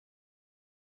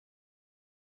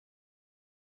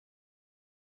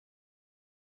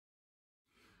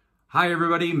Hi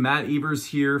everybody, Matt Evers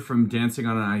here from Dancing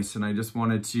on Ice, and I just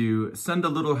wanted to send a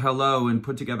little hello and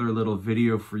put together a little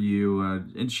video for you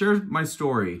and share my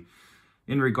story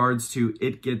in regards to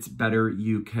It Gets Better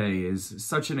UK. Is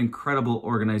such an incredible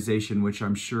organization, which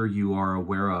I'm sure you are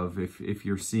aware of if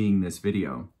you're seeing this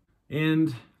video.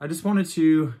 And I just wanted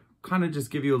to kind of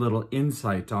just give you a little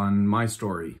insight on my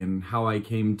story and how I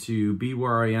came to be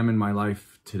where I am in my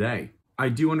life today. I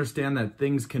do understand that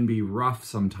things can be rough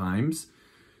sometimes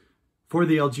for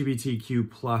the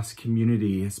LGBTQ plus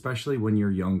community, especially when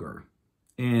you're younger.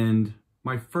 And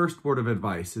my first word of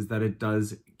advice is that it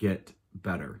does get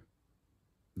better.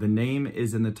 The name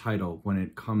is in the title when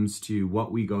it comes to what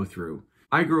we go through.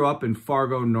 I grew up in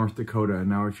Fargo, North Dakota.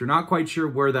 Now, if you're not quite sure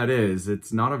where that is,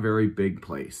 it's not a very big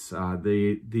place.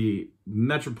 The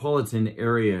metropolitan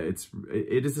area,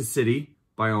 it is a city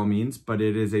by all means, but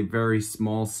it is a very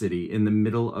small city in the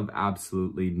middle of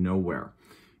absolutely nowhere.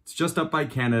 It's just up by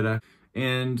Canada.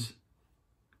 And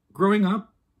growing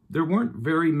up, there weren't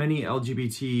very many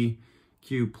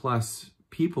LGBTQ plus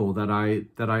people that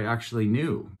I actually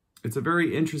knew. It's a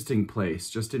very interesting place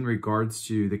just in regards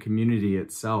to the community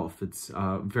itself. It's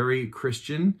very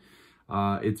Christian,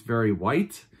 it's very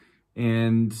white,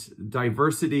 and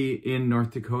diversity in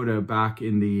North Dakota back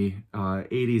in the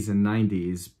 80s and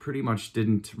 90s pretty much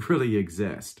didn't really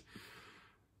exist.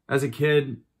 As a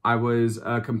kid, I was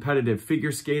a competitive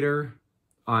figure skater.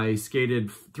 I skated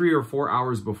 3 or 4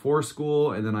 hours before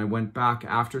school, and then I went back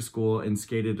after school and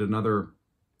skated another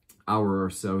hour or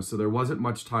so. So there wasn't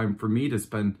much time for me to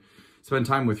spend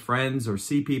time with friends or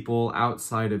see people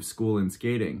outside of school and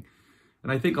skating.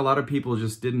 And I think a lot of people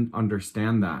just didn't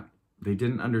understand that. They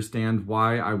didn't understand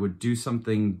why I would do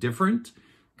something different,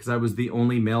 because I was the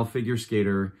only male figure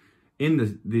skater in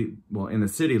the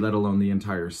city, let alone the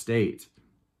entire state.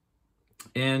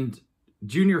 And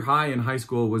junior high and high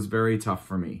school was very tough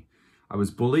for me. I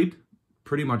was bullied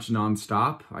pretty much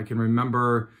nonstop. I can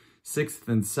remember 6th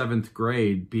and 7th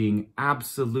grade being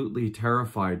absolutely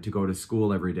terrified to go to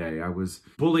school every day. I was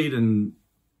bullied and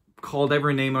called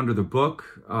every name under the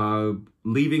book.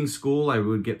 Leaving school, I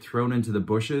would get thrown into the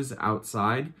bushes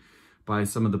outside by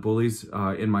some of the bullies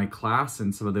in my class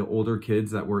and some of the older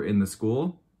kids that were in the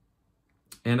school.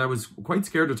 And I was quite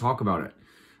scared to talk about it.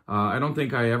 I don't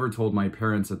think I ever told my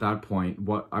parents at that point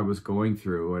what I was going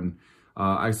through, and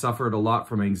I suffered a lot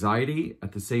from anxiety.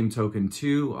 At the same token,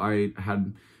 too,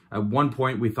 at one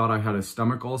point we thought I had a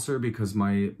stomach ulcer because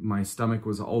my stomach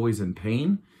was always in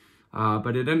pain,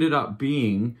 but it ended up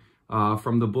being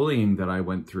from the bullying that I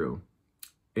went through.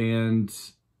 And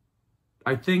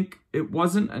I think it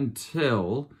wasn't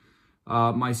until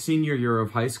my senior year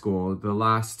of high school, the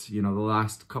last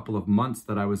couple of months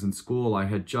that I was in school, I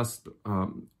had just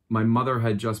my mother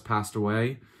had just passed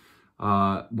away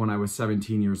when I was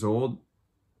 17 years old.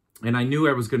 And I knew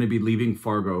I was going to be leaving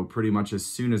Fargo pretty much as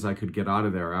soon as I could get out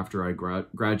of there after I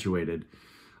graduated.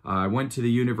 I went to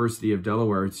the University of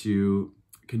Delaware to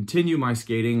continue my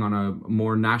skating on a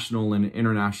more national and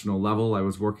international level. I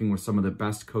was working with some of the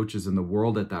best coaches in the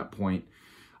world at that point.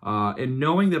 And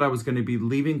knowing that I was going to be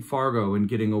leaving Fargo and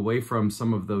getting away from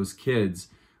some of those kids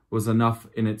was enough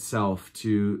in itself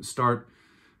to start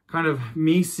kind of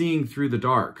me seeing through the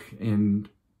dark and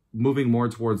moving more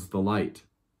towards the light.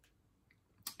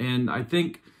 And I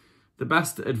think the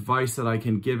best advice that I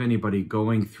can give anybody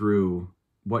going through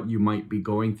what you might be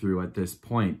going through at this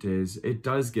point is it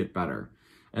does get better.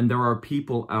 And there are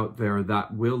people out there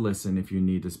that will listen if you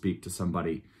need to speak to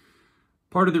somebody.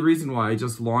 Part of the reason why I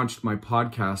just launched my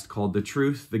podcast called The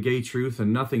Truth, The Gay Truth,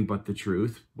 and Nothing But the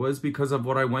Truth was because of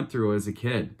what I went through as a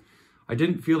kid. I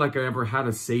didn't feel like I ever had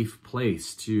a safe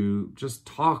place to just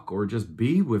talk or just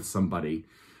be with somebody,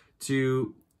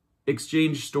 to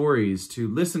exchange stories, to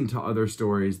listen to other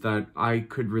stories that I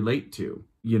could relate to.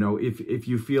 You know, if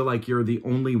you feel like you're the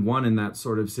only one in that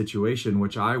sort of situation,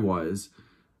 which I was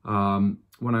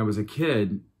when I was a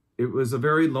kid, it was a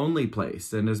very lonely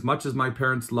place. And as much as my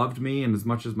parents loved me and as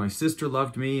much as my sister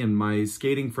loved me and my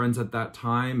skating friends at that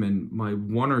time and my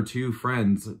 1 or 2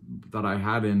 friends that I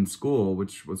had in school,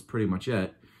 which was pretty much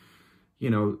it, you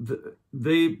know,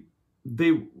 they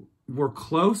were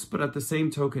close, but at the same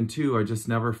token too, I just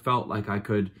never felt like I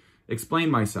could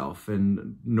explain myself,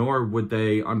 and nor would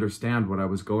they understand what I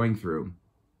was going through.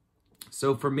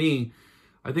 So for me,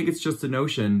 I think it's just a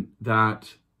notion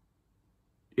that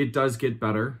it does get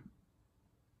better.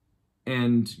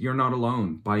 And you're not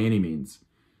alone by any means.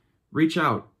 Reach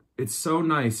out. It's so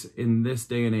nice in this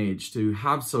day and age to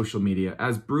have social media,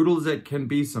 as brutal as it can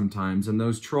be sometimes, and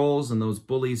those trolls and those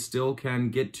bullies still can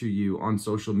get to you on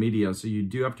social media, so you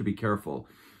do have to be careful.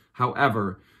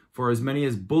 However, for as many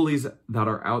as bullies that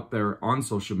are out there on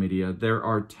social media, there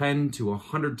are 10 to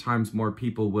 100 times more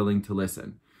people willing to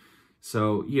listen.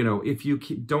 So, you know, if you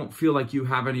don't feel like you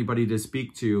have anybody to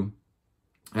speak to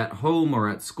at home or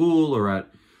at school or at,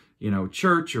 you know,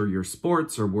 church or your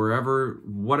sports or wherever,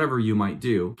 whatever you might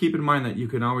do, keep in mind that you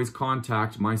can always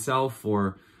contact myself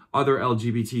or other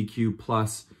LGBTQ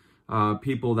plus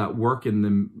people that work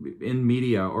in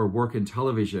media or work in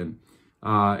television.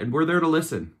 And we're there to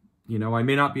listen. You know, I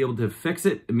may not be able to fix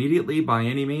it immediately by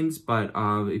any means, but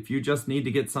if you just need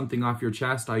to get something off your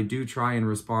chest, I do try and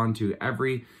respond to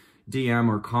every DM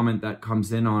or comment that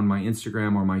comes in on my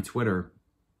Instagram or my Twitter,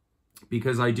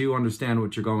 because I do understand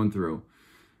what you're going through.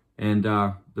 And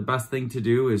the best thing to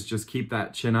do is just keep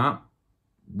that chin up,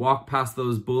 walk past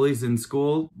those bullies in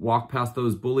school, walk past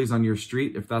those bullies on your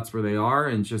street if that's where they are,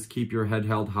 and just keep your head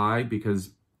held high,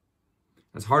 because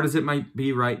as hard as it might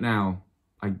be right now,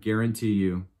 I guarantee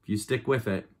you, if you stick with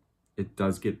it, it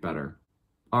does get better.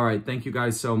 All right, thank you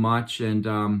guys so much.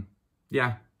 And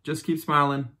yeah, just keep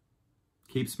smiling.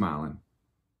 Keep smiling.